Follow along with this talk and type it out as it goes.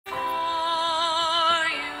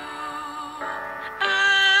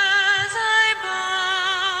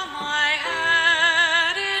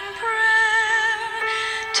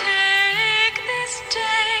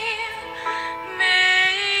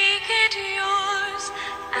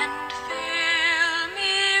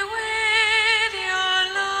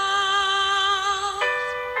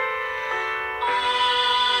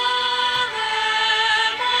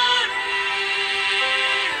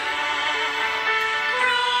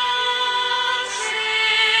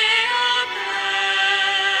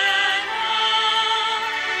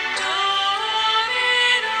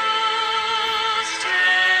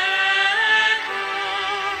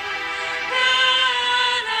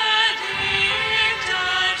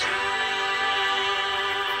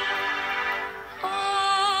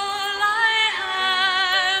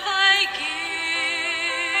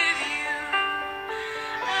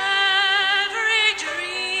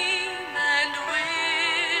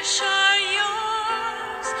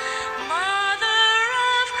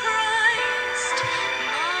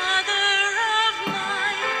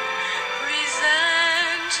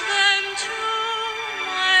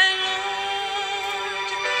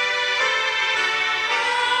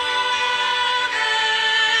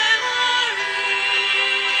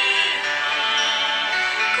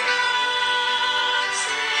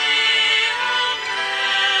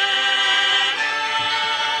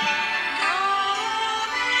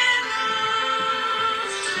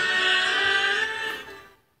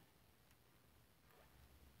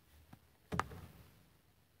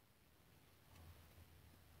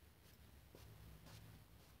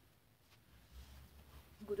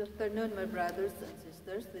Good afternoon, my brothers and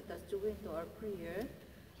sisters. Let us join to our prayer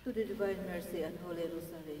to the Divine Mercy and Holy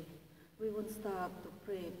Rosary. We won't stop to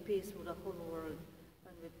pray peace for the whole world,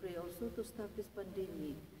 and we pray also to stop this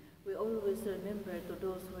pandemic. We always remember to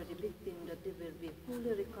those who are the victim that they will be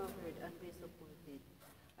fully recovered and be supported.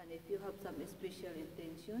 And if you have some special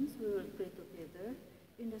intentions, we will pray together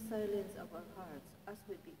in the silence of our hearts as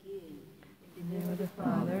we begin. In the name of the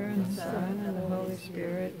Father, and the Son, and the Holy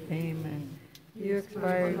Spirit. Amen. You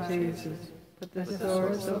expired, Jesus, but the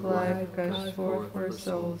source of life gushed forth for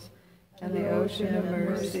souls, and the ocean of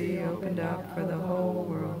mercy opened up for the whole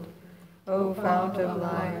world. O fount of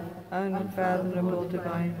life, unfathomable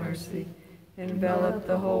divine mercy, envelop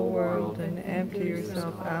the whole world and empty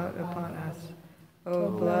yourself out upon us. O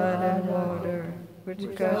blood and water,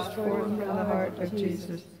 which gushed forth from the heart of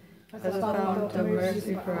Jesus, as a fount of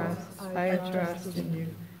mercy for us, I trust in you.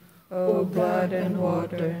 O blood and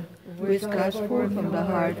water, which gushed forth from the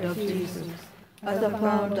heart of Jesus, as a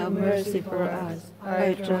fount of mercy for us,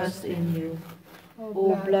 I trust in you.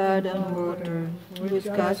 O blood and water, which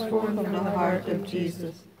gushed forth from the heart of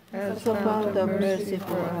Jesus, as a fount of mercy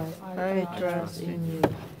for us, I trust in you.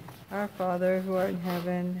 Our Father, who art in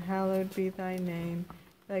heaven, hallowed be thy name.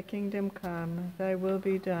 Thy kingdom come, thy will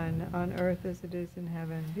be done, on earth as it is in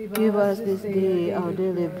heaven. Give us this day our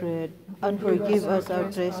daily bread, and forgive us our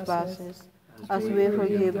trespasses, as we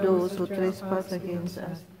forgive those who trespass against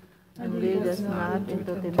us. And lead us not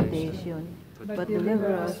into temptation, but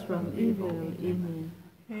deliver us from evil. Amen.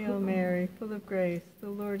 Hail Mary, full of grace, the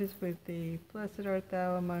Lord is with thee. Blessed art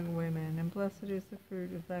thou among women, and blessed is the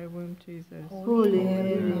fruit of thy womb, Jesus. Holy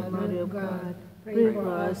Mary, Mother of God, pray for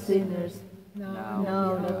us sinners,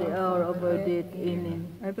 now and at the hour of our death. Amen.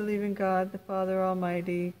 I believe in God, the Father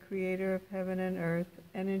Almighty, creator of heaven and earth,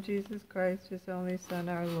 and in Jesus Christ, his only Son,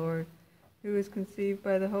 our Lord, who was conceived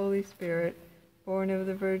by the Holy Spirit, born of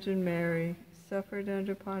the Virgin Mary, suffered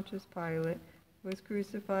under Pontius Pilate, was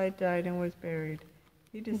crucified, died, and was buried.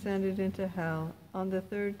 He descended into hell. On the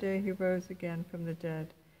third day he rose again from the dead.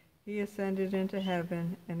 He ascended into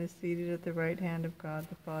heaven and is seated at the right hand of God,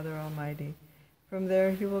 the Father Almighty. From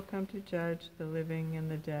there he will come to judge the living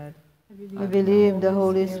and the dead. I believe the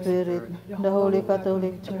Holy Spirit, the Holy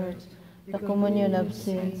Catholic Church, the communion of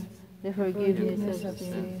saints, the forgiveness of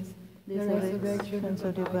sins, the resurrection of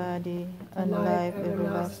the body, and life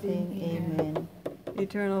everlasting. Amen.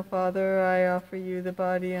 Eternal Father, I offer you the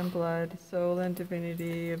body and blood, soul and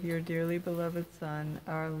divinity of your dearly beloved Son,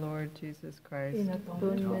 our Lord Jesus Christ, In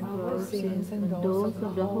atonement for our sins and those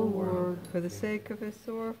of the whole world, for the sake of his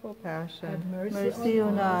sorrowful passion, mercy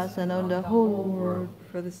on us and on the whole world.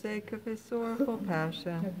 for the sake of his sorrowful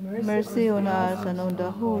passion, Mercy on us and on the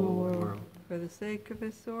whole world. for the sake of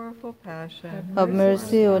his sorrowful passion, Have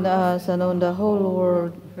mercy on us and on the whole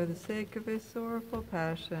world. for the sake of his sorrowful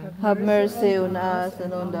passion, Have mercy on us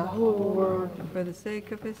and on the whole world. for the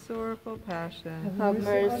sake of his sorrowful passion, Have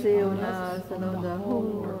mercy on us and on the whole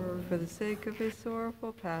world. for the sake of his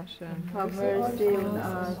sorrowful passion, Have mercy on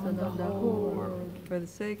us and on the whole world. for the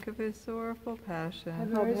sake of his sorrowful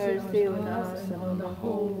passion, Have mercy on us and on the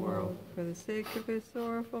whole world. for the sake of his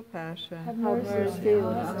sorrowful passion, Have mercy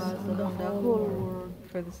on us and on the whole world.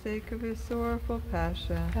 for the sake of his sorrowful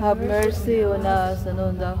passion, Have mercy on us and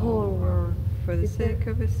on the whole world. for the sake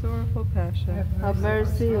of his sorrowful passion, Have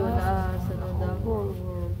mercy on us and on the whole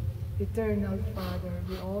world. Eternal Father,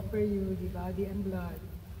 we offer you the body and blood,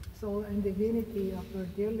 soul and divinity of your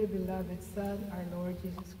dearly beloved Son, our Lord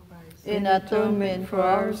Jesus Christ, In atonement for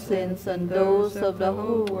our sins and those of the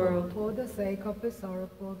whole world. for the sake of his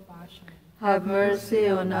sorrowful passion, Have mercy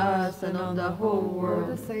on us and on the whole for the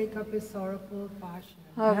world. sake of his sorrowful passion,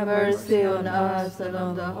 Have mercy on us and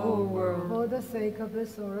on the whole world. for the sake of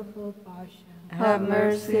his sorrowful passion, Have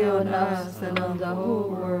mercy on us and on the whole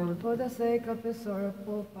world. for the sake of his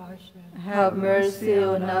sorrowful passion, Have mercy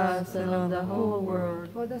on us and on the whole world.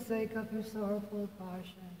 for the sake of his sorrowful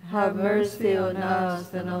passion, have mercy on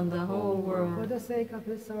us and on the whole For world. the sake of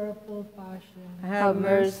his sorrowful passion, Have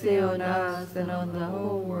mercy on us and on the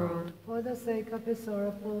whole world. for the sake of his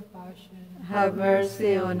sorrowful passion, Have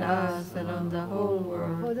mercy on us and on the whole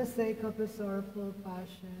for world. the sake of his sorrowful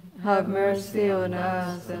passion, Have mercy on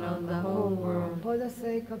us and on the whole world. for the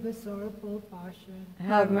sake of his sorrowful passion,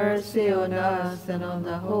 Have mercy on us and on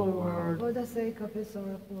the whole world. for the sake of his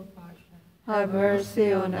sorrowful passion. Have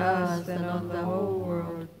mercy on us and on the whole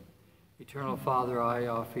world. Eternal Father, I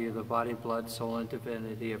offer you the body, blood, soul, and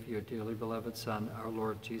divinity of your dearly beloved Son, our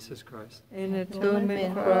Lord Jesus Christ, In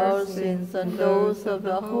atonement for our sins and those of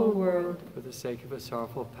the whole world. for the sake of his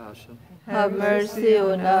sorrowful passion, Have mercy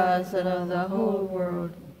on us and on the whole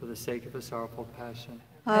world. for the sake of his sorrowful passion,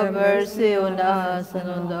 Have mercy on us and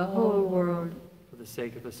on the whole world. for the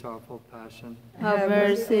sake of his sorrowful passion, Have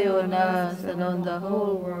mercy on us and on the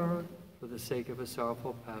whole world. for the sake of his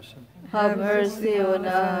sorrowful passion, Have mercy on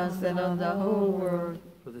us and on the whole world.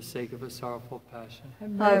 for the sake of his sorrowful passion,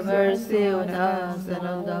 Have mercy on us and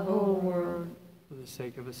on the whole world. for the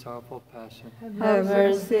sake of his sorrowful passion, Have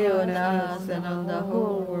mercy on us and on the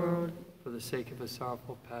whole world. for the sake of his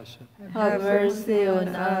sorrowful passion, Have mercy on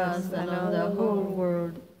us and on the whole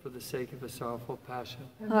world. for the sake of his sorrowful passion,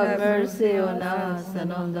 Have mercy on us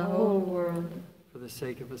and on the whole world. for the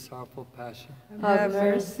sake of his sorrowful passion, Have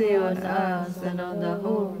mercy on us and on the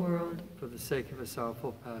whole world. for the sake of his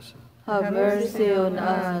sorrowful passion, Have mercy on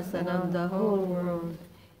us and on the whole world.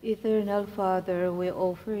 Eternal Father, we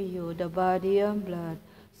offer you the body and blood,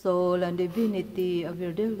 soul and divinity of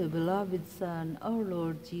your dearly beloved Son, our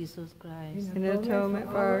Lord Jesus Christ. In atonement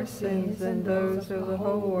for our sins and those of the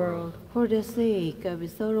whole world. For the sake of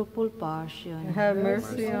his sorrowful passion, Have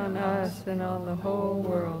mercy on us and on the whole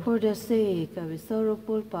world. for the sake of his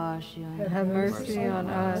sorrowful passion, Have mercy on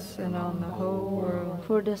us and on the whole world.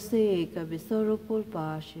 for the sake of his sorrowful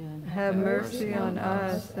passion, Have mercy on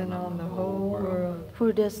us and on the whole world.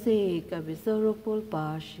 for the sake of his sorrowful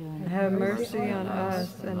passion, Have mercy on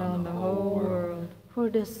us and on the whole world. for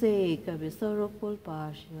the sake of his sorrowful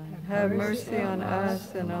passion, Have mercy on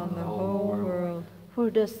us and on the whole world. for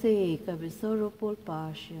the sake of his sorrowful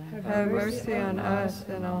passion, Have mercy on us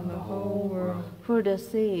and on the whole world. for the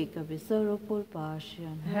sake of his sorrowful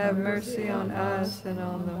passion, Have mercy on us and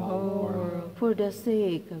on the whole world. for the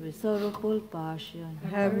sake of his sorrowful passion,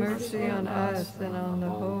 Have mercy on us and on the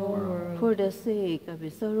whole world. for the sake of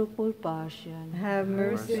his sorrowful passion, Have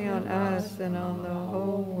mercy on us and on the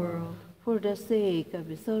whole world. for the sake of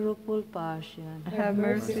his sorrowful passion, Have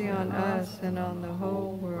mercy on us and on the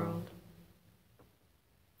whole world.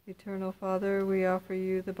 Eternal Father, we offer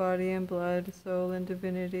you the body and blood, soul and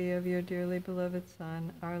divinity of your dearly beloved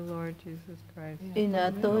Son, our Lord Jesus Christ. in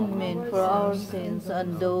atonement for our sins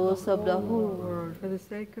and those of the whole world. For the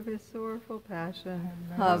sake of his sorrowful passion,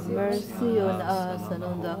 Have mercy on us and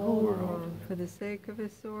on the whole world. for the sake of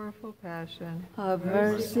his sorrowful passion, Have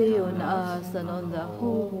mercy on us and on the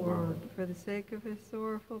whole world. for the sake of his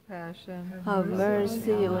sorrowful passion, Have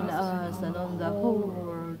mercy on us and on the whole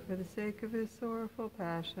world. for the sake of his sorrowful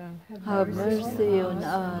passion, Have mercy on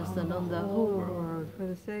us and on the whole world. for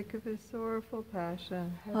the sake of his sorrowful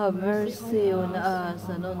passion, Have mercy on us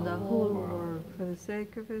and on the whole world. for the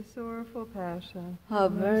sake of his sorrowful passion,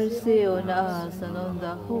 Have mercy on us and on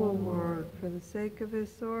the whole world. for the sake of his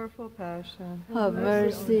sorrowful passion, Have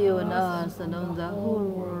mercy on us and on the whole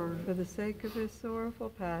world. for the sake of his sorrowful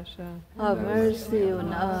passion, Have mercy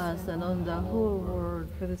on us and on the whole world.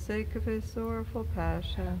 for the sake of his sorrowful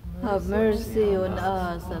passion, Have mercy on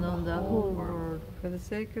us and on the whole world. for the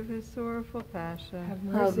sake of his sorrowful passion,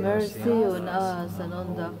 Have mercy on us and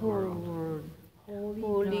on the whole world.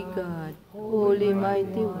 Holy God, Holy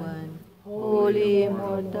Mighty One, Holy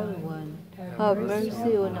Immortal One, have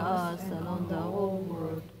mercy on us and on the whole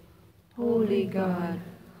world. Holy God,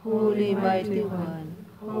 Holy Mighty One,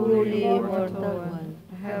 Holy Immortal One,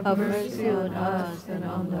 have mercy on us and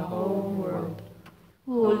on the whole world.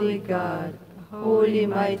 Holy God, Holy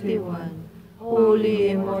Mighty One, Holy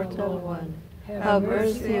Immortal One, have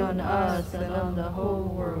mercy on us and on the whole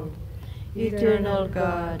world. Eternal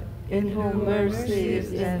God, in whom mercy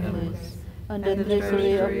is endless, and the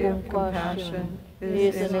treasury of compassion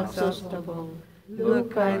is inexhaustible,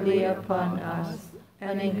 look kindly upon us,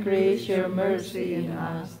 and increase your mercy in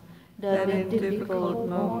us, that in difficult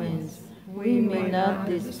moments we may not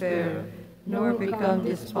despair, nor become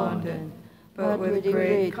despondent, but with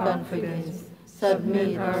great confidence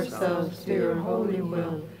submit ourselves to your holy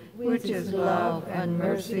will, which is love and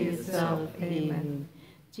mercy itself. Amen.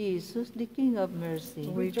 Jesus, the King of mercy.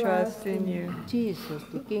 We trust in you. Jesus,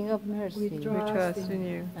 the King of mercy. We trust in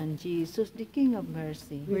you. And Jesus, the King of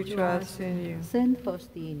mercy. We trust in you. Saint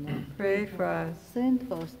Faustina. Pray for us. Saint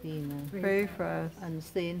Faustina. Pray for us. And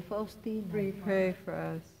Saint Faustina. Pray for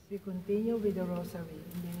us. We continue with the Rosary.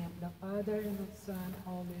 In the name of the Father, and of the Son,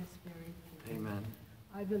 Holy Spirit. Amen.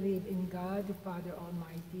 I believe in God, the Father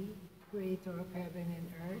Almighty, creator of heaven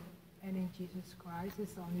and earth, and in Jesus Christ,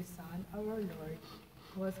 his only Son, our Lord,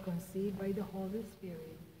 who was conceived by the Holy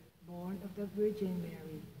Spirit, born of the Virgin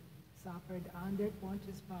Mary, suffered under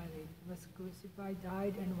Pontius Pilate, was crucified,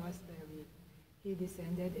 died, and was buried. He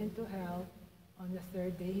descended into hell. On the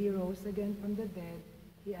third day he rose again from the dead.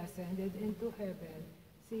 He ascended into heaven,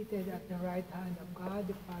 seated at the right hand of God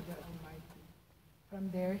the Father Almighty. From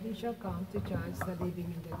there he shall come to judge the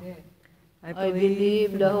living and the dead. I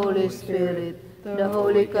believe the Holy Spirit, the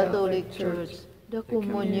Holy Catholic Church, the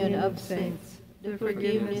communion of saints, the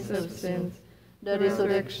forgiveness of sins, the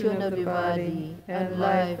resurrection of the body, and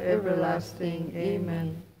life everlasting.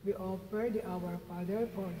 Amen. We offer the Our Father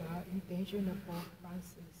for the intention of Pope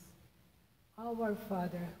Francis. Our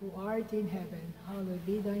Father, who art in heaven, hallowed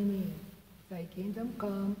be thy name. Thy kingdom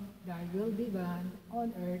come, thy will be done,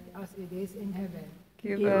 on earth as it is in heaven.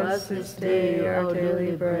 Give us this day our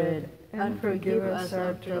daily bread, and forgive us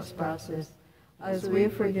our trespasses, as we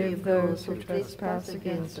forgive those who trespass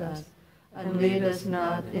against us. And lead us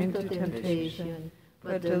not into temptation,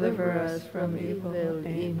 but deliver us from evil.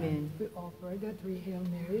 Amen. We offer the three Hail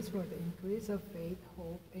Marys for the increase of faith,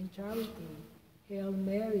 hope, and charity. Hail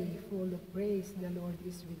Mary, full of grace, the Lord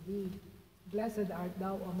is with thee. Blessed art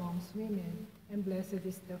thou amongst women, and blessed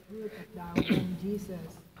is the fruit of thy womb,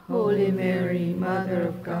 Jesus. Holy Mary, Mother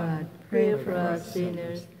of God, pray for us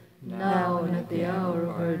sinners, now and at the hour of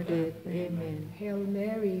our death. Amen. Hail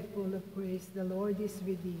Mary, full of grace, the Lord is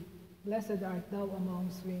with thee. Blessed art thou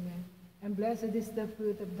amongst women, and blessed is the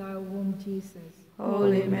fruit of thy womb, Jesus.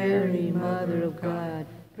 Holy Mary, Mother of God,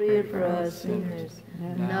 pray for us sinners,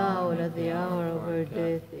 now and at the hour of our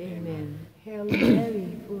death. Amen. Hail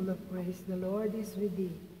Mary, full of grace, the Lord is with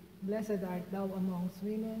thee. Blessed art thou amongst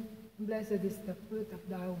women, and blessed is the fruit of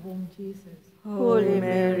thy womb, Jesus. Holy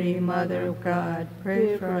Mary, Mother of God,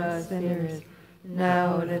 pray for us sinners,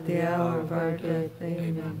 now and at the hour of our death.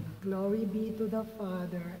 Amen. Glory be to the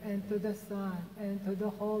Father, and to the Son, and to the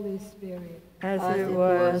Holy Spirit. As it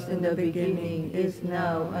was in the beginning, is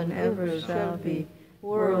now, and ever shall be,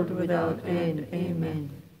 world without end. Amen.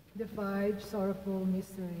 The five sorrowful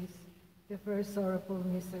mysteries. The first sorrowful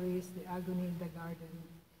mystery is the agony in the garden.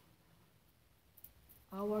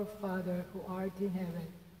 Our Father, who art in heaven,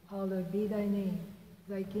 hallowed be thy name.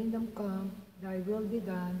 Thy kingdom come, thy will be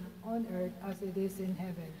done, on earth as it is in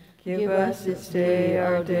heaven. Give us this day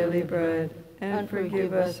our daily bread, and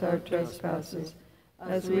forgive us our trespasses,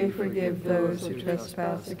 as we forgive those who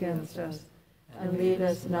trespass against us. And lead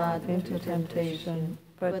us not into temptation,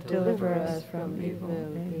 but deliver us from evil.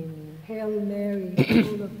 Amen. Hail Mary,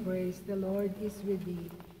 full of grace, the Lord is with thee.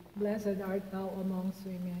 Blessed art thou amongst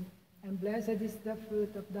women, and blessed is the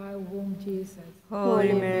fruit of thy womb, Jesus.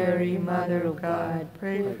 Holy Mary, Mother of God,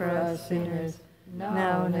 pray for us sinners,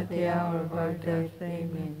 now and at the hour of our death.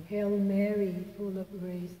 Amen. Hail Mary, full of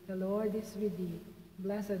grace, the Lord is with thee.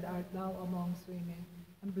 Blessed art thou amongst women,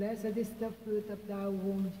 and blessed is the fruit of thy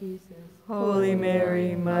womb, Jesus. Holy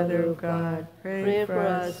Mary, Mother of God, pray for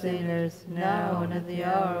us sinners, now and at the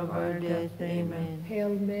hour of our death. Amen. Hail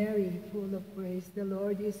Mary, full of grace, the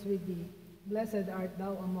Lord is with thee. Blessed art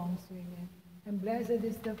thou amongst women, and blessed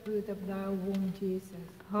is the fruit of thy womb, Jesus.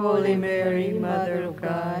 Holy Mary, Mother of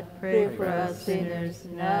God, pray for us sinners,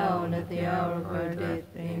 now and at the hour of our death.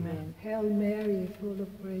 Amen. Hail Mary, full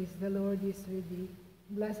of grace, the Lord is with thee.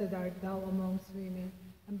 Blessed art thou amongst women,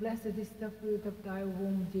 and blessed is the fruit of thy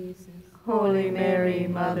womb, Jesus. Holy Mary,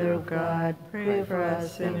 Mother of God, pray for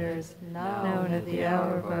us sinners, now and at the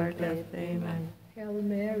hour of our death. Amen. Hail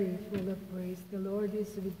Mary, full of grace, the Lord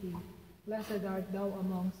is with thee. Blessed art thou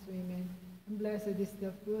amongst women, and blessed is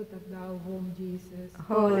the fruit of thy womb, Jesus.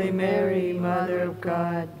 Holy Mary, Mother of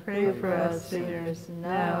God, pray for us sinners,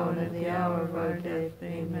 now and at the hour of our death.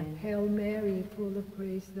 Amen. Hail Mary, full of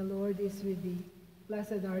grace, the Lord is with thee.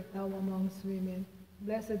 Blessed art thou amongst women,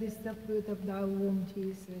 blessed is the fruit of thy womb,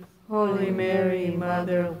 Jesus. Holy Mary,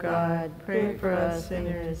 Mother of God, pray for us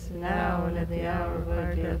sinners, now and at the hour of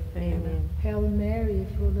our death. Amen. Hail Mary,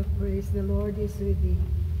 full of grace, the Lord is with thee.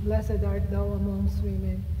 Blessed art thou amongst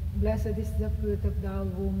women, blessed is the fruit of thy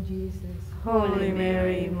womb, Jesus. Holy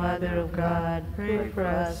Mary, Mother of God, pray for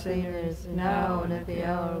us sinners, now and at the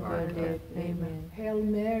hour of our death. Amen. Hail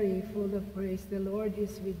Mary, full of grace, the Lord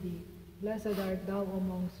is with thee. Blessed art thou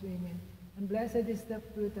amongst women, and blessed is the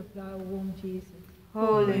fruit of thy womb, Jesus.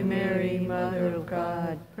 Holy Mary, Mother of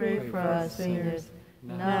God, pray for us sinners,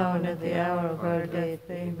 now and at the hour of our death.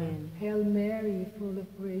 Amen. Hail Mary, full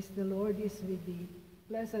of grace, the Lord is with thee.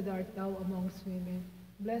 Blessed art thou amongst women.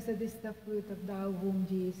 Blessed is the fruit of thy womb,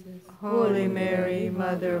 Jesus. Holy Mary,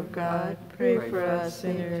 Mother of God, pray for us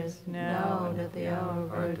sinners, now and at the hour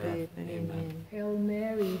of our death. Amen. Hail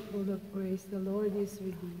Mary, full of grace, the Lord is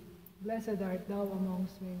with thee. Blessed art thou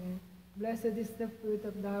amongst women. Blessed is the fruit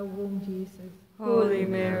of thy womb, Jesus. Holy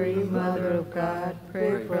Mary, Mother of God,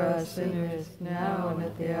 pray for us sinners, now and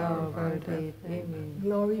at the hour of our death. Amen.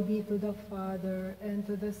 Glory be to the Father, and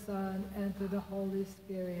to the Son, and to the Holy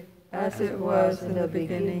Spirit. As it was in the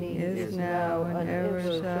beginning, is now, and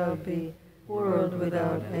ever shall be, world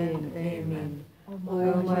without end. Amen.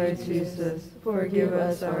 O my Jesus, forgive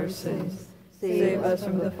us our sins, save us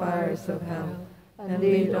from the fires of hell, and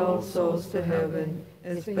lead all souls to heaven,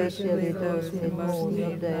 especially those in most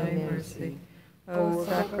need thy mercy. O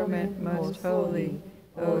Sacrament most holy,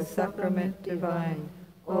 O Sacrament divine,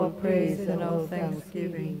 all praise and all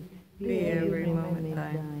thanksgiving be every moment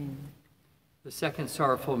thine. The second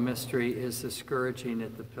sorrowful mystery is the scourging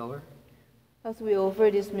at the pillar. As we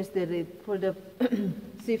offer this mystery for the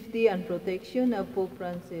safety and protection of Pope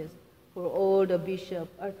Francis, for all the bishop,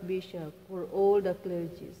 archbishop, for all the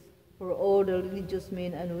clergies, for all the religious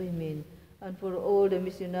men and women, and for all the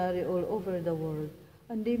missionaries all over the world,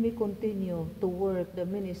 and they may continue to work the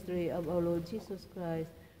ministry of our Lord Jesus Christ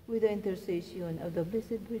with the intercession of the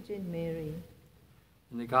Blessed Virgin Mary.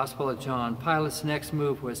 In the Gospel of John, Pilate's next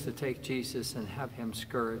move was to take Jesus and have him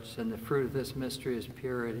scourged, and the fruit of this mystery is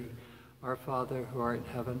purity. Our Father, who art in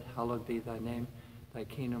heaven, hallowed be thy name. Thy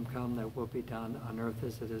kingdom come, thy will be done on earth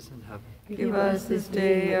as it is in heaven. Give us this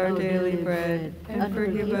day our daily bread, and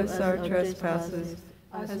forgive us our trespasses,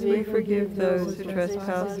 as we forgive those who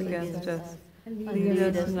trespass against us.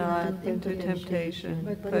 Lead us not into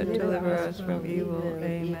temptation, but deliver us from evil.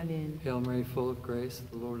 Amen. Hail Mary, full of grace,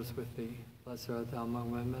 the Lord is with thee. Blessed art thou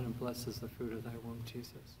among women, and blessed is the fruit of thy womb,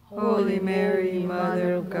 Jesus. Holy Mary,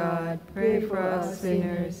 Mother of God, pray for us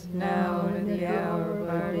sinners, now and at the hour of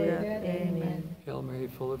our death. Amen. Hail Mary,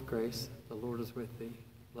 full of grace, the Lord is with thee.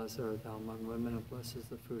 Blessed art thou among women, and blessed is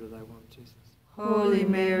the fruit of thy womb, Jesus. Holy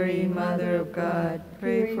Mary, Mother of God,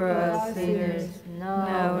 pray for us sinners,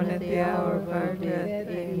 now and at the hour of our death.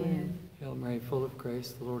 Amen. Hail Mary, full of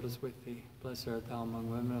grace, the Lord is with thee. Blessed art thou among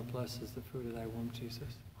women, and blessed is the fruit of thy womb,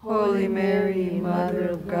 Jesus. Holy Mary, Mother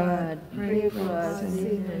of God, pray for us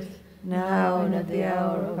sinners, now and at the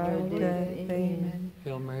hour of our death. Amen.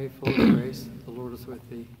 Hail Mary, full of grace, the Lord is with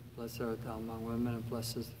thee. Blessed art thou among women, and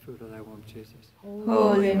blessed is the fruit of thy womb, Jesus.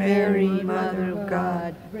 Holy Mary, Mother of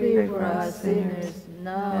God, pray for us sinners,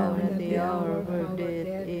 now and at the hour of our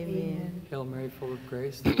death. Amen. Hail Mary, full of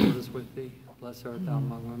grace, the Lord is with thee. Blessed art thou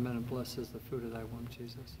among women, and blessed is the fruit of thy womb,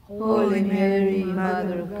 Jesus. Holy Mary,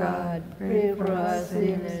 Mother of God, pray for us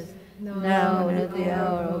sinners, now and at the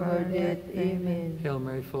hour of our death. Amen. Hail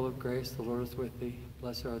Mary, full of grace, the Lord is with thee.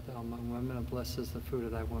 Blessed art thou among women, and blessed is the fruit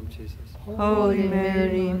of thy womb, Jesus. Holy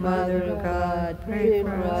Mary, Mother of God, pray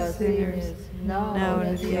for us sinners, now and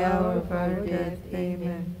at the hour of our death.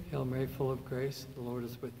 Amen. Hail Mary, full of grace, the Lord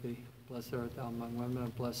is with thee. Blessed art thou among women,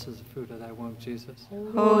 and blessed is the fruit of thy womb, Jesus.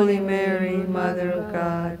 Holy Mary, Mother of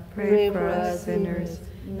God, pray for us sinners,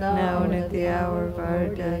 now and at the hour of our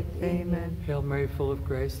death. Amen. Hail Mary, full of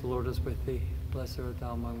grace, the Lord is with thee. Blessed art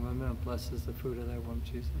thou among women, and blessed is the fruit of thy womb,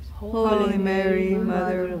 Jesus. Holy Mary,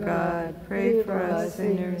 Mother of God, pray for us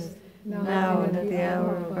sinners, now and at the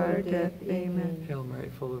hour of our death. Amen. Hail Mary,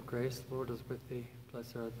 full of grace, the Lord is with thee.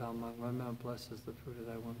 Blessed art thou among women, and blessed is the fruit of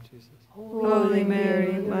thy womb, Jesus. Holy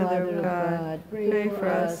Mary, Mother of God, pray for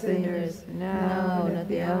us sinners, now and at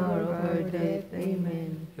the hour of our death.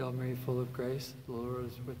 Amen. Hail Mary, full of grace, the Lord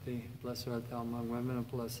is with thee. Blessed art thou among women, and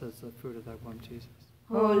blessed is the fruit of thy womb, Jesus.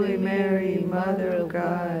 Holy Mary, Mother of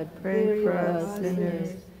God, pray for us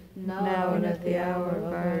sinners, now and at the hour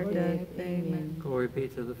of our death. Amen. Glory be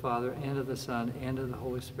to the Father, and to the Son, and to the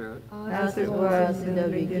Holy Spirit. As it was in the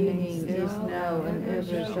beginning, is now, and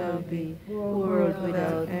ever shall be, world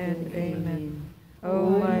without end. Amen. O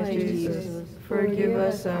my Jesus, forgive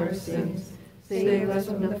us our sins, save us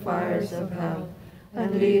from the fires of hell,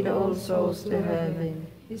 and lead all souls to heaven,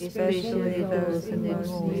 especially those in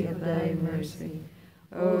most need of thy mercy.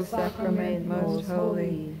 O Sacrament most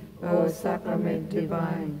holy, O Sacrament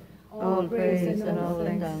divine, all praise and all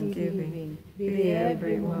thanksgiving be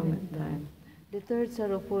every moment thine. The third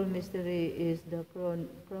sorrowful mystery is the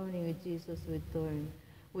crowning of Jesus with thorns.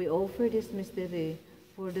 We offer this mystery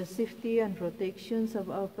for the safety and protections of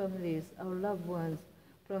our families, our loved ones,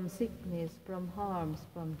 from sickness, from harms,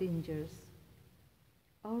 from dangers.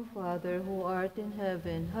 Our Father, who art in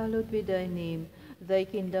heaven, hallowed be thy name. Thy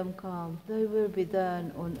kingdom come, thy will be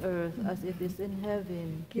done on earth as it is in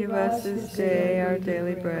heaven. Give us this day our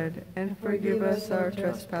daily bread, and forgive us our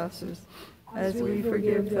trespasses, as we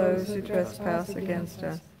forgive those who trespass against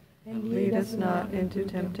us. And lead us not into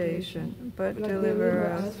temptation, but deliver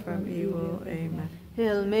us from evil. Amen.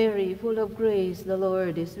 Hail Mary, full of grace, the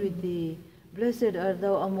Lord is with thee. Blessed art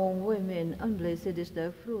thou among women, and blessed is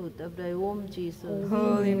the fruit of thy womb, Jesus.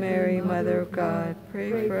 Holy Mary, Mother of God,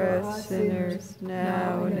 pray for us sinners,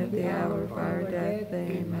 now and at the hour of our death.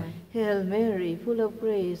 Amen. Hail Mary, full of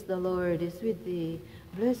grace, the Lord is with thee.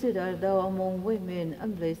 Blessed art thou among women,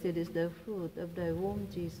 and blessed is the fruit of thy womb,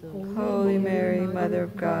 Jesus. Holy Mary, Mother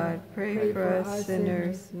of God, pray for us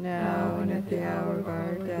sinners, now and at the hour of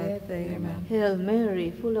our death. Amen. Hail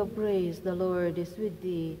Mary, full of grace, the Lord is with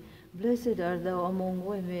thee. Blessed art thou among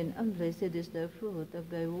women, and blessed is the fruit of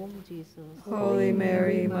thy womb, Jesus. Holy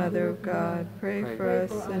Mary, Mother of God, pray for us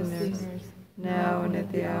sinners, now and at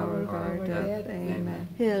the hour of our death. Amen.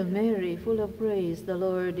 Hail Mary, full of grace, the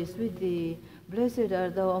Lord is with thee. Blessed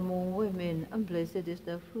art thou among women, and blessed is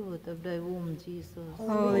the fruit of thy womb, Jesus.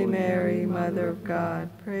 Holy Mary, Mother of God,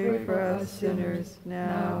 pray for us sinners,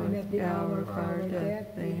 now and at the hour of our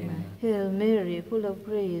death. Amen. Hail Mary, full of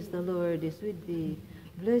grace, the Lord is with thee.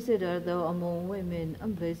 Blessed art thou among women,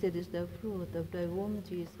 and blessed is the fruit of thy womb,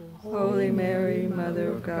 Jesus. Holy Mary, Mother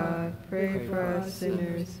of God, pray for us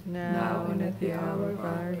sinners, now and at the hour of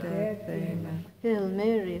our death. Amen. Hail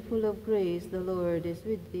Mary, full of grace, the Lord is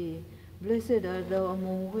with thee. Blessed art thou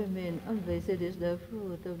among women, and blessed is the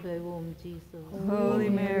fruit of thy womb, Jesus. Holy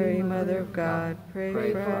Mary, Mother of God,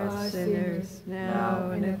 pray for us sinners,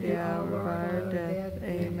 now and at the hour of our death.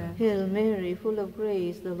 Amen. Hail Mary, full of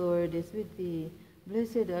grace, the Lord is with thee.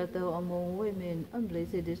 Blessed art thou among women, and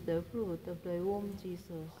blessed is the fruit of thy womb,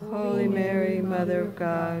 Jesus. Holy Mary, Mother of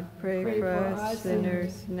God, pray for us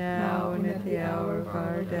sinners, now and at the hour of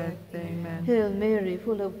our death. Amen. Hail Mary,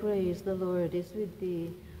 full of grace, the Lord is with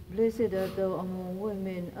thee. Blessed art thou among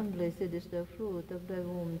women, and blessed is the fruit of thy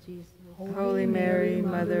womb, Jesus. Holy Mary,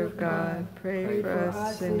 Mother of God, pray for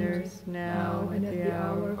us sinners, now and at the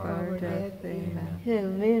hour of our death. Amen. Hail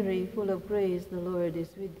Mary, full of grace, the Lord is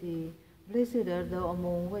with thee. Blessed art thou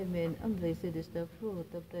among women, and blessed is the fruit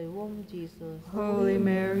of thy womb, Jesus. Holy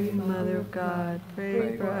Mary, Mother of God,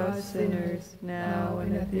 pray for us sinners, now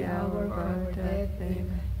and at the hour of our death.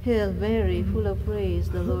 Amen. Hail Mary, full of grace,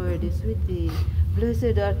 the Lord is with thee.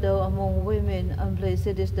 Blessed art thou among women, and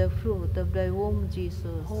blessed is the fruit of thy womb,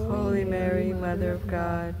 Jesus. Holy Mary, Mother of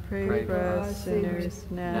God, pray for us sinners,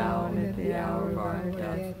 now and at the hour of our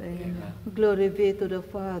death. Amen. Glory be to the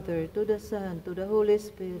Father, to the Son, to the Holy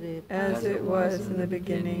Spirit. As it was in the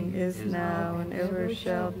beginning, is now, and ever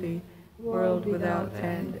shall be, world without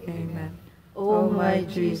end. Amen. O my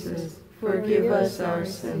Jesus, forgive us our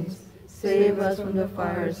sins, save us from the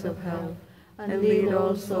fires of hell, and lead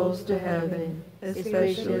all souls to heaven,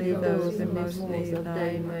 especially those in most need of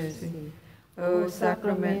thy mercy. O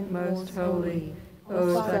Sacrament most holy,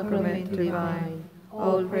 O Sacrament divine,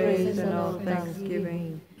 all praise and all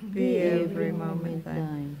thanksgiving be every moment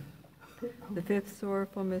thine. The fifth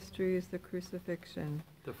sorrowful mystery is the crucifixion.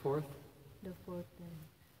 The fourth? The fourth then.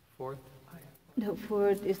 Fourth? The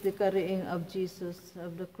fourth is the carrying of Jesus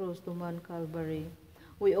of the cross to Mount Calvary.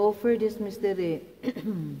 We offer this mystery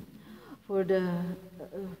for the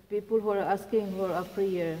people who are asking for a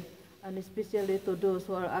prayer, and especially to those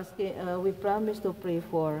who are asking, we promise to pray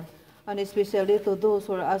for, and especially to those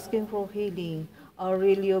who are asking for healing,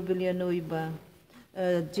 Aurelio Villanueva,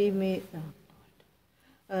 Jimmy,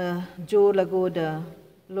 Joe Lagoda,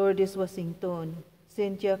 Lourdes Washington,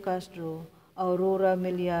 Cynthia Castro, Aurora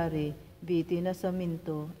Miliari, Betty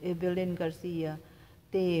Nasaminto, Evelyn Garcia,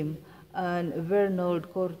 Tim, and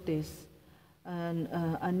Vernold Cortes, and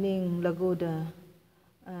Aning Lagoda,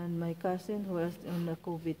 and my cousin who is on the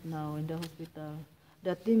COVID now in the hospital,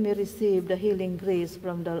 that they may receive the healing grace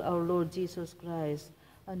from our Lord Jesus Christ,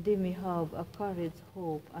 and they may have a courage,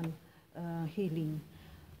 hope, and healing.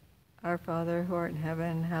 Our Father, who art in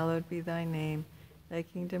heaven, hallowed be thy name. Thy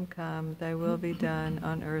kingdom come, thy will be done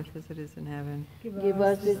on earth as it is in heaven. Give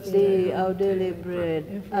us this day our daily bread,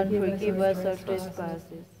 and forgive us our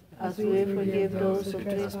trespasses, as we forgive those who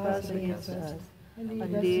trespass against us.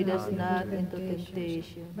 And lead us not into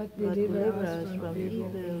temptation, but deliver us from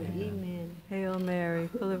evil. Amen. Hail Mary,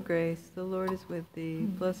 full of grace, the Lord is with thee.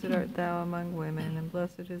 Blessed art thou among women, and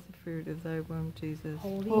blessed is the fruit of thy womb, Jesus.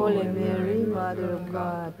 Holy Mary, Mother of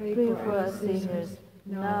God, pray for us sinners,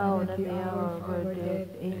 now and at the hour of our death.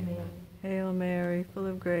 Amen. Hail Mary, full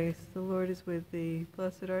of grace, the Lord is with thee.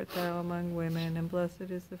 Blessed art thou among women, and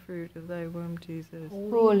blessed is the fruit of thy womb, Jesus.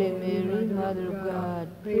 Holy Mary, Mother of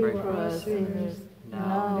God, pray for us sinners,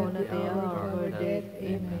 now and at the hour of our death.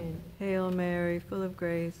 Amen. Hail Mary, full of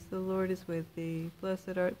grace, the Lord is with thee.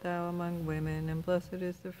 Blessed art thou among women, and blessed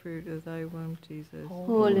is the fruit of thy womb, Jesus.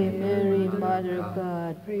 Holy Mary, Mother of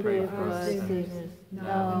God, pray for us sinners,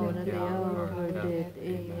 now and at the hour of our death.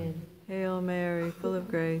 Amen. Hail Mary, full of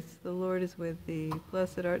grace, the Lord is with thee.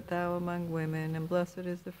 Blessed art thou among women, and blessed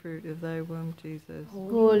is the fruit of thy womb, Jesus.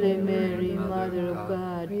 Holy Mary, Mother of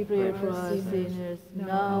God, pray for us sinners,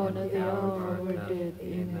 now and at the hour of our death.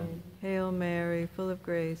 Amen. Hail Mary, full of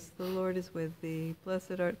grace, the Lord is with thee.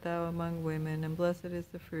 Blessed art thou among women, and blessed is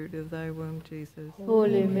the fruit of thy womb, Jesus.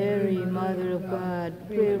 Holy Mary, Mother of God,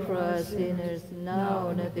 pray for us sinners, now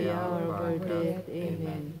and at the hour of our death.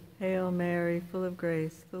 Amen. Hail Mary, full of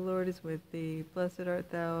grace, the Lord is with thee. Blessed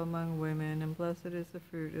art thou among women, and blessed is the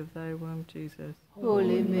fruit of thy womb, Jesus.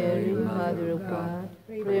 Holy Mary, Mother of God,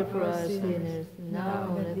 pray for us sinners,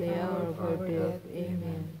 now and at the hour of our death.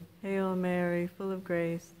 Amen. Hail Mary, full of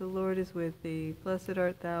grace, the Lord is with thee. Blessed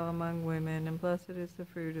art thou among women, and blessed is the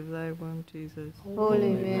fruit of thy womb, Jesus.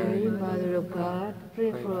 Holy Mary, Mother of God,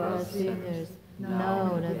 pray for us sinners,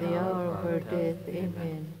 now and at the hour of our death.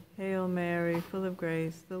 Amen. Hail Mary, full of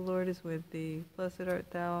grace, the Lord is with thee. Blessed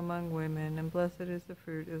art thou among women, and blessed is the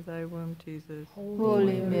fruit of thy womb, Jesus.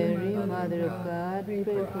 Holy Mary, Mother of God, pray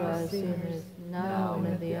for us sinners, now and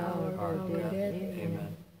at the hour of our death.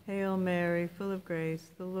 Amen. Hail Mary, full of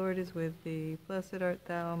grace, the Lord is with thee. Blessed art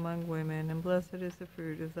thou among women, and blessed is the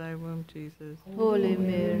fruit of thy womb, Jesus. Holy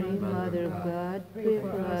Mary, Mother of God, pray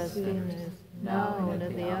for us sinners, now and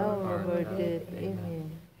at the hour of our death.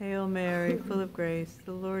 Amen. Hail Mary, full of grace,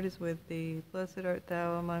 the Lord is with thee. Blessed art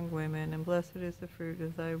thou among women, and blessed is the fruit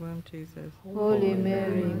of thy womb, Jesus. Holy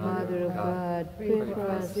Mary, Mother of God, pray for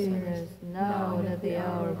us sinners, now and at the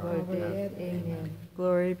hour of our death. Amen.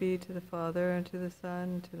 Glory be to the Father, and to the Son,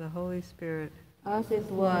 and to the Holy Spirit. As it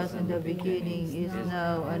was in the beginning, is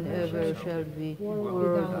now, and ever shall be,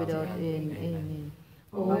 world without end. Amen.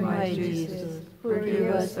 O my Jesus,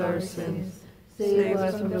 forgive us our sins, save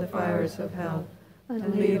us from the fires of hell,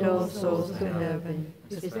 and lead all souls to heaven,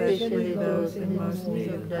 especially those in most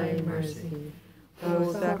need of thy mercy.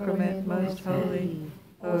 O Sacrament most holy,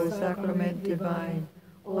 O Sacrament divine,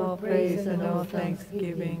 all praise and all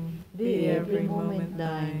thanksgiving be every moment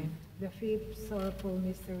thine. The fifth sorrowful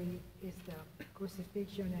mystery is the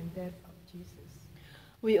crucifixion and death of Jesus.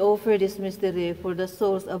 We offer this mystery for the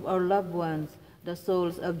souls of our loved ones, the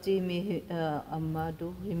souls of Jimmy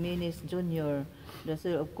Amado Jimenez Jr., the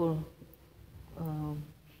soul of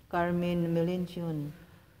Carmen Melenchon,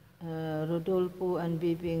 Rodolfo and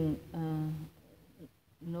Bibing,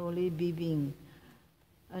 Noli Bibing,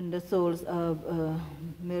 and the souls of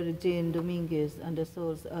Mary Jane Dominguez, and the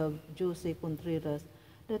souls of Jose Contreras,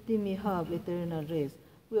 that they may have eternal rest.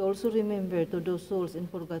 We also remember to those souls in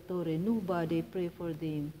purgatory, nobody pray for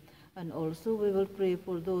them. And also we will pray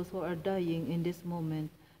for those who are dying in this moment,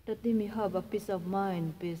 that they may have a peace of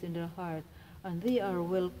mind, peace in their heart, and they are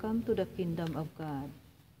welcome to the kingdom of God.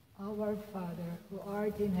 Our Father, who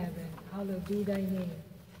art in heaven, hallowed be thy name.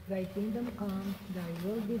 Thy kingdom come, thy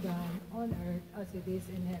will be done, on earth as it is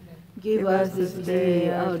in heaven. Give us this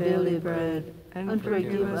day our daily bread, and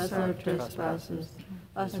forgive us our trespasses,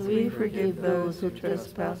 as we forgive those who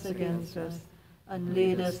trespass against us. And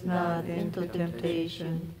lead us not into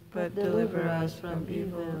temptation, but deliver us from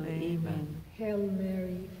evil. Amen. Hail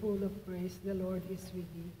Mary, full of grace, the Lord is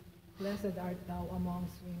with thee. Blessed art thou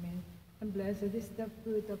amongst women, and blessed is the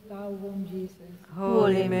fruit of thy womb, Jesus.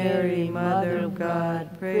 Holy Mary, Mother of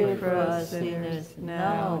God, pray for us sinners,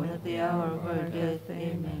 now and at the hour of our death.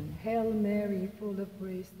 Amen. Hail Mary, full of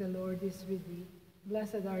grace, the Lord is with thee.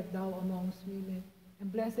 Blessed art thou amongst women,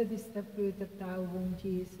 and blessed is the fruit of thy womb,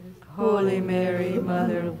 Jesus. Holy Mary,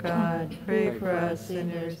 Mother of God, pray for us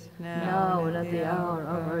sinners, now and at the hour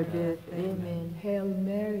of our death. Amen. Hail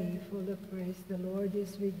Mary, full of grace, the Lord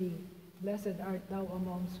is with thee. Blessed art thou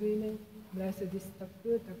amongst women, blessed is the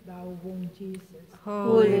fruit of thy womb, Jesus.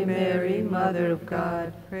 Holy Mary, Mother of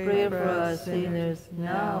God, pray for us sinners,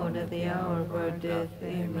 now and at the hour of our death.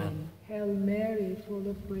 Amen. Hail Mary, full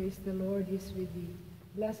of grace, the Lord is with thee.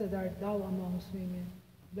 Blessed art thou amongst women,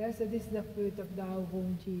 blessed is the fruit of thy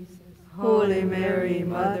womb, Jesus. Holy Mary,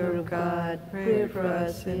 Mother of God, pray for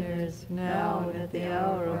us sinners, now and at the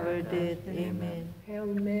hour of our death. Amen. Hail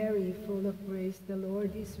Mary, full of grace, the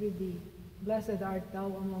Lord is with thee. Blessed art thou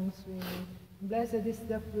amongst women, Blessed is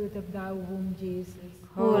the fruit of thy womb, Jesus.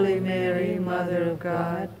 Holy Mary, Mother of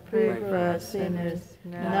God, pray for us sinners,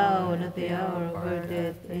 now and at the hour of our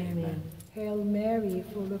death. Amen. Hail Mary,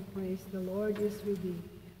 full of grace, the Lord is with thee.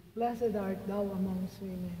 Blessed art thou amongst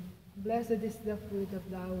women. Blessed is the fruit of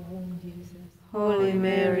thy womb, Jesus. Holy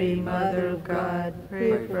Mary, Mother of God,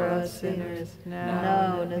 pray for us sinners,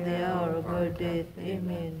 now and at the hour of our death.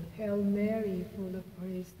 Amen. Hail Mary, full of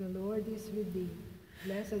grace, the Lord is with thee.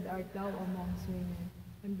 Blessed art thou amongst women,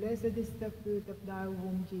 and blessed is the fruit of thy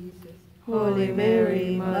womb, Jesus. Holy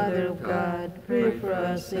Mary, Mother of God, pray for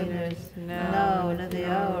us sinners, now and at the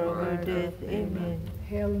hour of our death. Amen.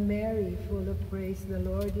 Hail Mary, full of grace, the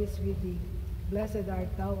Lord is with thee. Blessed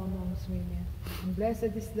art thou amongst women, and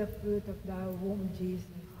blessed is the fruit of thy womb, Jesus.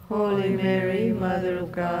 Holy Mary, Mother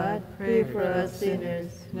of God, pray for us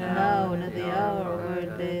sinners, now and at the hour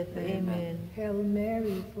of our death. Amen. Hail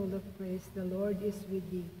Mary, full of grace, the Lord is with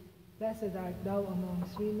thee. Blessed art thou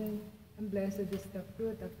amongst women, and blessed is the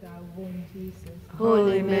fruit of thy womb, Jesus.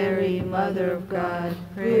 Holy Mary, Mother of God,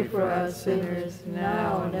 pray for us sinners,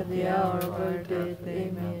 now and at the hour of our death.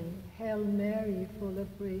 Amen. Hail Mary, full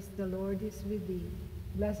of grace, the Lord is with thee.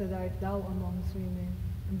 Blessed art thou amongst women,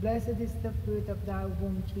 and blessed is the fruit of thy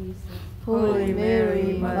womb, Jesus. Holy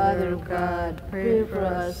Mary, Mother of God, pray for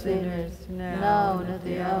us sinners, now and at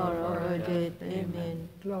the hour of our death. Amen.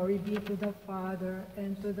 Glory be to the Father,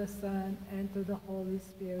 and to the Son, and to the Holy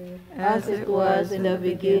Spirit. As it was in the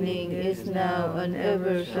beginning, is now, and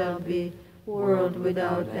ever shall be, world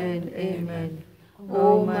without end. Amen.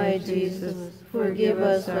 O my Jesus, forgive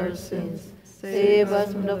us our sins, save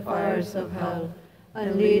us from the fires of hell,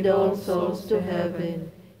 and lead all souls to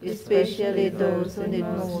heaven, especially those who need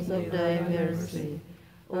most of thy mercy.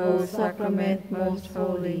 O Sacrament most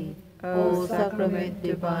holy, O Sacrament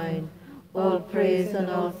divine, all praise and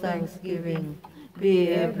all thanksgiving be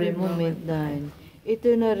every moment thine.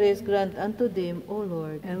 Eternal rest grant unto them, O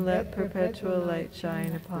Lord, and let perpetual light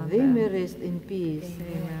shine upon they them. may rest in peace.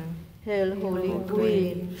 Amen. Hail, Holy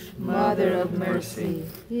Queen, Mother of Mercy,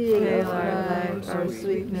 hail our life, our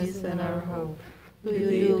sweetness, and our hope. To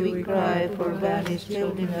you we cry, for vanished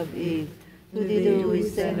children of Eve. To thee do we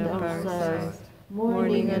send our sighs,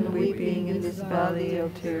 mourning and weeping in this valley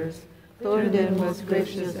of tears. Turn then, most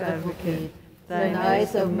gracious Advocate, thine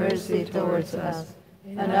eyes of mercy towards us,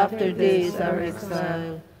 and after days our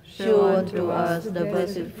exile, show unto us the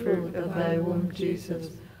blessed fruit of thy womb,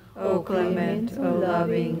 Jesus. O clement, O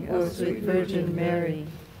loving, O sweet Virgin Mary,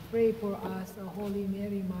 Pray for us, O Holy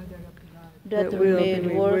Mary, Mother of God. that we may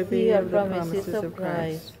be worthy of the promises of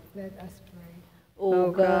Christ. Let us pray.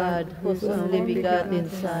 O God, whose only begotten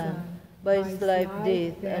Son, by his life,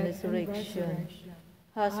 death, and resurrection,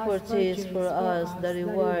 has purchased for us the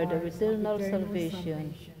reward of eternal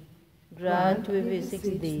salvation, grant, we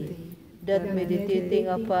beseech thee, that meditating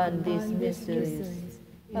upon these mysteries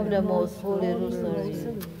of the most holy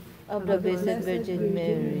Rosary of the Blessed Virgin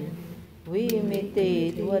Mary, we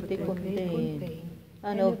imitate what they contain,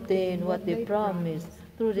 and obtain what they promise,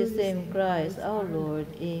 through the same Christ our Lord.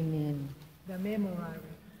 Amen. The Memorare.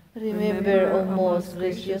 Remember, O most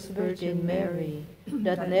gracious Virgin Mary,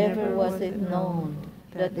 that never was it known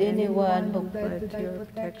that anyone who fled to your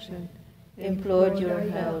protection, implored your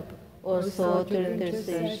help, or sought your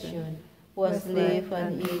intercession, was left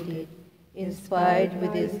unaided. Inspired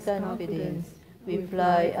with this confidence, we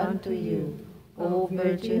fly unto you, O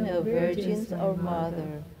Virgin of Virgins, our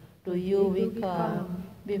Mother. To you we come,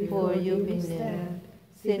 before you we stand,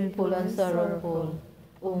 sinful and sorrowful.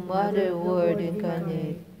 O Mother, Word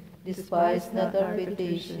incarnate, despise not our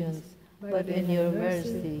petitions, but in your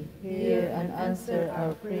mercy hear and answer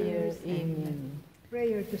our prayers. Amen.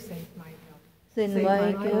 Prayer to Saint Michael. Saint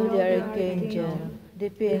Michael the Archangel,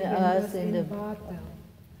 defend us in the battle.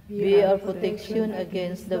 be our protection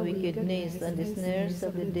against the wickedness and the snares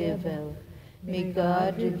of the devil. May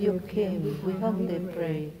God rebuke him, we humbly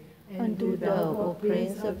pray. And do thou, O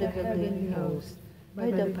Prince of the heavenly host,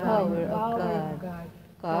 by the power of God,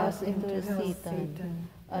 cast into Satan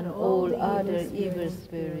and all other evil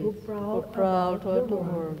spirits who prowl toward the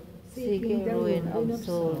world, seeking ruin of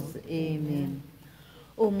souls. Amen.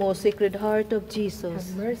 O most Sacred Heart of Jesus,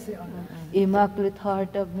 Have mercy on us. Immaculate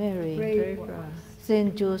Heart of Mary, Pray for us.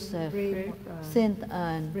 Saint Joseph, Pray for us.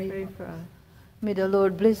 St.Anne, Pray for us. may the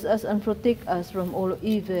Lord bless us and protect us from all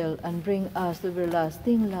evil and bring us to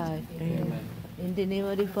everlasting life. Amen. In the name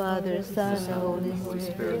of the Father, Son, and Holy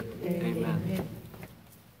Spirit. Amen.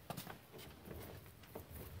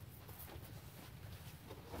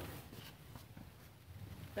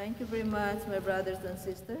 Thank you very much, my brothers and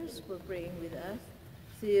sisters, for praying with us.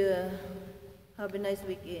 See you. Have a nice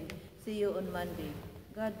weekend. See you on Monday.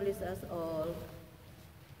 God bless us all.